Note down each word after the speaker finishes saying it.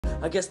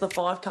I guess the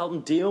 5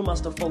 Carlton deal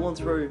must have fallen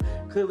through.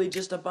 Clearly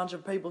just a bunch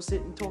of people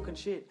sitting talking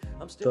shit.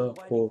 I'm still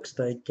The Hawks,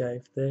 they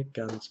gave their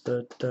guns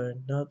for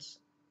donuts.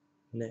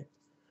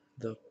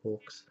 The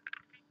Hawks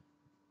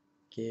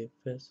give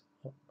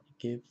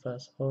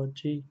us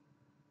Hodgie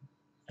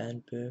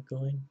and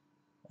Burgoyne,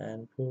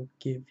 and we'll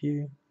give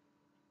you.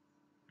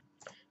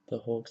 The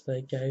Hawks,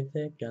 they gave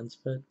their guns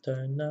for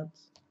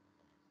donuts.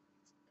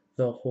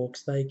 The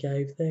Hawks, they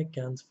gave their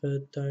guns for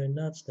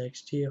donuts.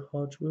 Next year,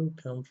 Hodge will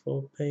come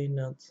for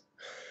peanuts.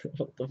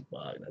 What the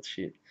fuck? That's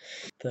shit.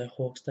 The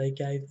Hawks, they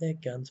gave their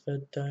guns for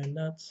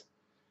donuts.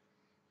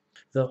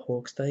 The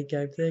Hawks, they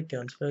gave their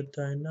guns for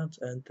donuts,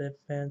 and their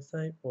fans,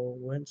 they all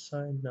went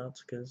so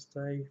nuts, 'cause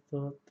they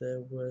thought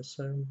there were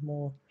some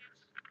more,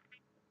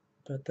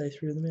 but they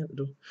threw them out the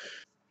door.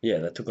 Yeah,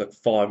 that took like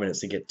 5 minutes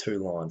to get 2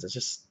 lines. It's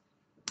just,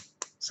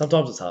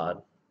 sometimes it's hard.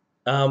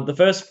 The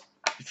first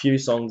few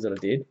songs that I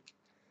did,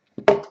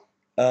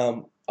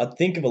 I'd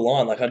think of a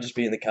line, like I'd just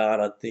be in the car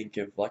and I'd think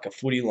of like a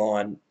footy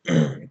line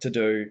to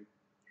do,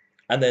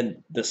 and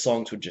then the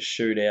songs would just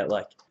shoot out.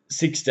 Like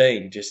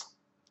 16 just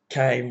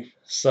came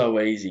so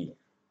easy.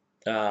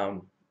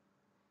 And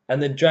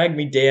then Drag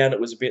Me Down, it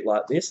was a bit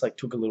like this, like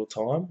took a little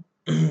time.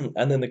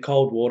 And then the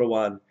Cold Water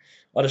one,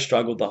 I just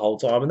struggled the whole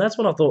time. And that's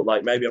when I thought,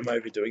 like, maybe I'm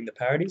overdoing the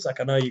parodies. Like,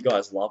 I know you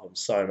guys love them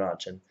so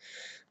much. And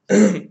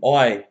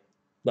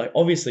like,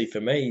 obviously for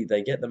me,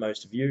 they get the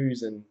most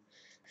views. And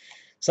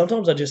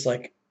sometimes I just,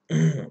 like,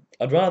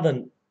 I'd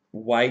rather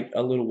wait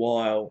a little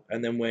while,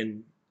 and then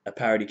when a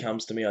parody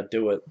comes to me, I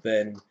do it,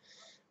 than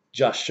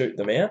just shoot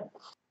them out.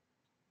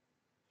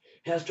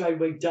 How's trade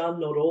week done?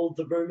 Not all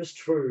the rumours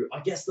true. I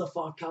guess the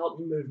 5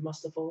 Carlton move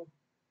must have fallen.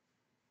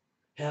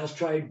 How's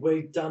trade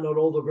week done? Not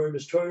all the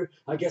rumours true.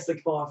 I guess the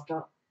 5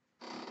 Carlton.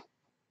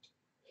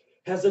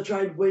 How's the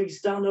trade weeks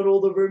done? Not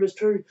all the rumours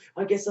true.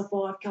 I guess the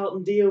 5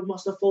 Carlton deal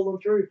must have fallen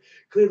through.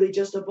 Clearly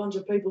just a bunch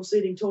of people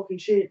sitting talking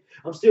shit.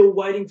 I'm still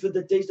waiting for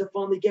the D's to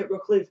finally get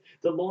Rockcliffe.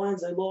 The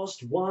Lions, they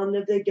lost one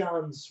of their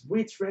guns,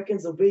 which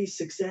reckons there'll be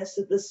success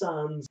at the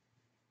Suns.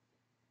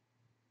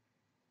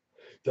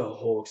 The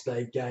Hawks,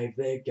 they gave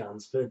their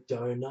guns for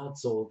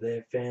donuts. All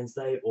their fans,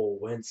 they all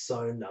went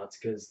so nuts,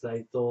 'cause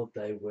they thought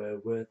they were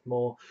worth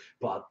more,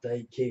 but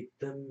they kicked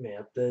them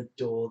out the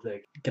door.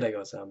 G'day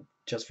guys,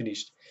 just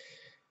finished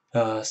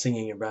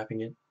singing and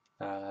rapping it,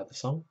 the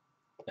song,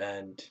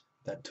 and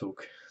that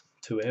took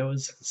 2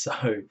 hours.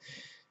 So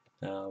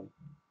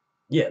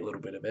yeah, a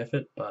little bit of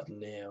effort, but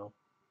now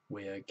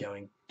we are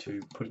going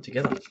to put it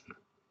together.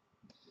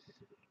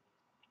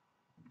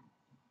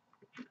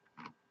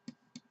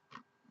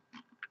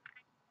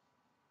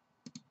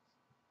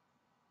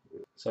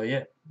 So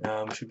yeah,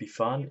 should be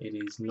fun. It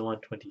is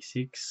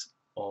 9:26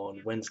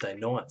 on Wednesday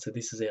night, so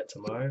this is out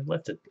tomorrow.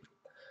 Left it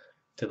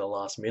to the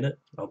last minute.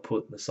 I'll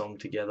put the song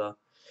together.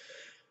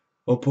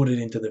 I'll put it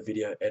into the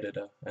video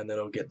editor, and then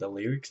I'll get the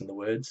lyrics and the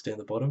words down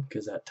the bottom,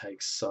 because that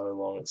takes so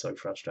long. It's so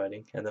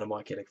frustrating. And then I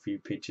might get a few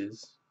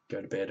pictures,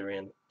 go to bed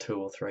around 2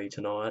 or 3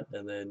 tonight,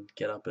 and then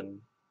get up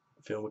and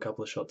film a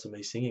couple of shots of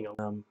me singing.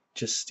 I'm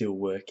just still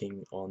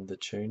working on the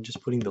tune,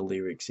 just putting the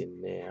lyrics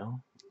in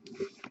now.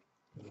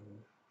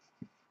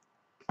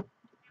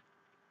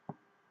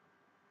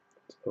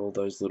 All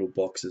those little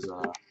boxes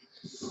are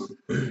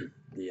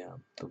the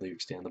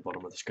lyrics down the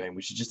bottom of the screen,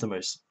 which is just the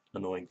most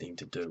annoying thing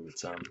to do.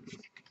 It's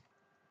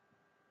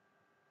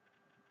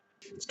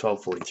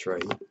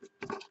 12:43.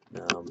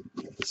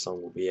 The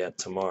song will be out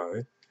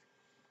tomorrow.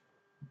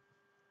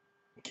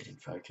 Get in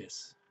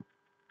focus.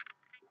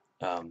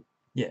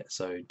 Yeah,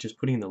 so just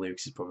putting in the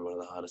lyrics is probably one of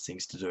the hardest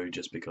things to do,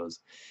 just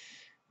because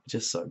it's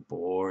just so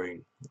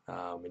boring,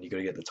 and you got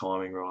to get the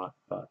timing right.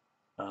 But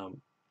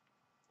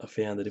I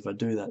found that if I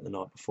do that the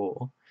night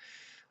before,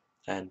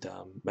 and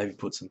maybe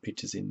put some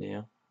pictures in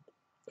now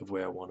of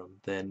where I want them,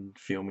 then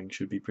filming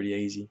should be pretty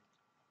easy.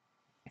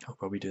 I'll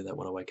probably do that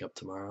when I wake up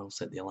tomorrow. I'll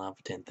set the alarm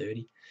for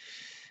 10:30.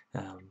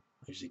 I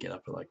usually get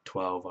up at like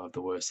 12. I have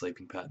the worst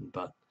sleeping pattern,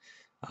 but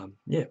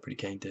yeah, pretty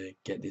keen to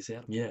get this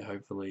out. Yeah,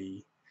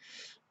 hopefully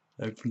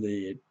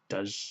it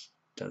does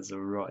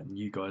alright and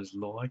you guys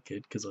like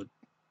it, because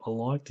I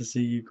like to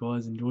see you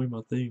guys enjoy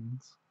my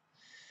things.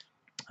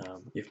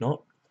 If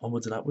not,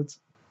 onwards and upwards.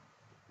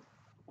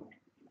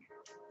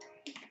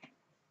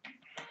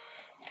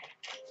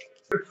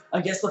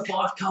 I guess the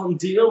 5 Carlton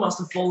deal must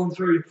have fallen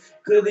through.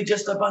 Clearly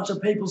just a bunch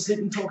of people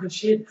sitting talking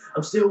shit.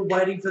 I'm still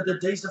waiting for the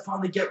D's to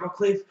finally get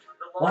Rockcliffe.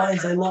 The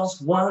Lions, they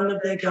lost one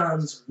of their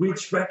guns,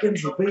 which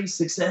reckons will be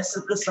success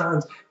at the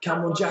Suns.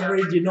 Come on,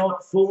 Jared, you're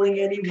not fooling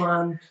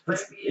anyone.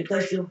 If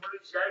they still...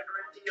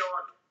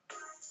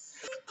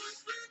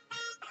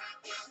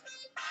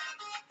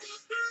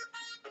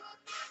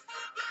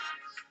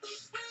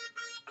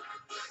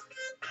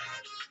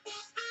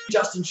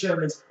 Justin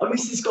Sherman's. I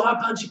miss this guy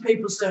punching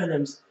people's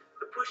sternums.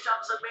 The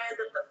push-up's a man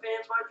that the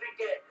fans won't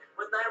forget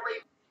when they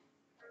leave.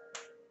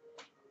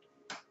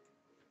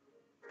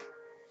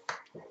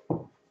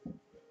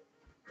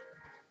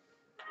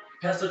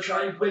 How's the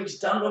trade week's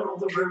done? Not all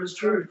the rumours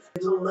true.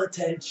 Little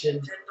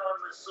attention.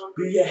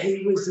 But yeah,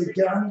 he was a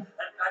gun.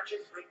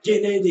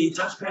 Kennedy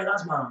touched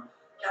Panda's mum.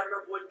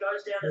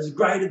 goes down as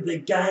great of the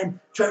game.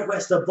 Trent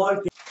West, the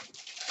bloke.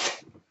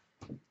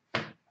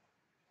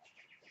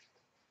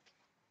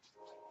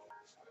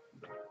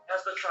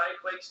 Has the trade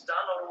weeks done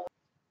all?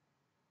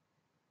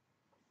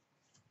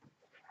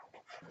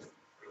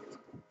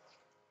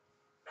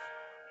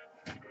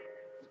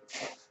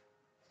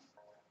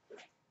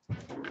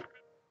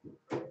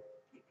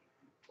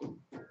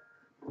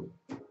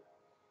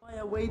 Why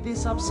are we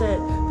this upset?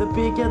 The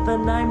bigger the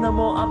name, the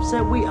more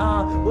upset we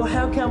are. Well,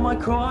 how come I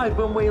cried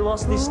when we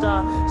lost this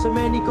star? So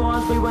many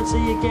guys we won't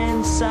see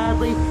again,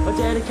 sadly. I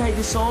dedicate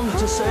this song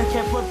to Sir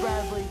Kepler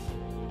Bradley.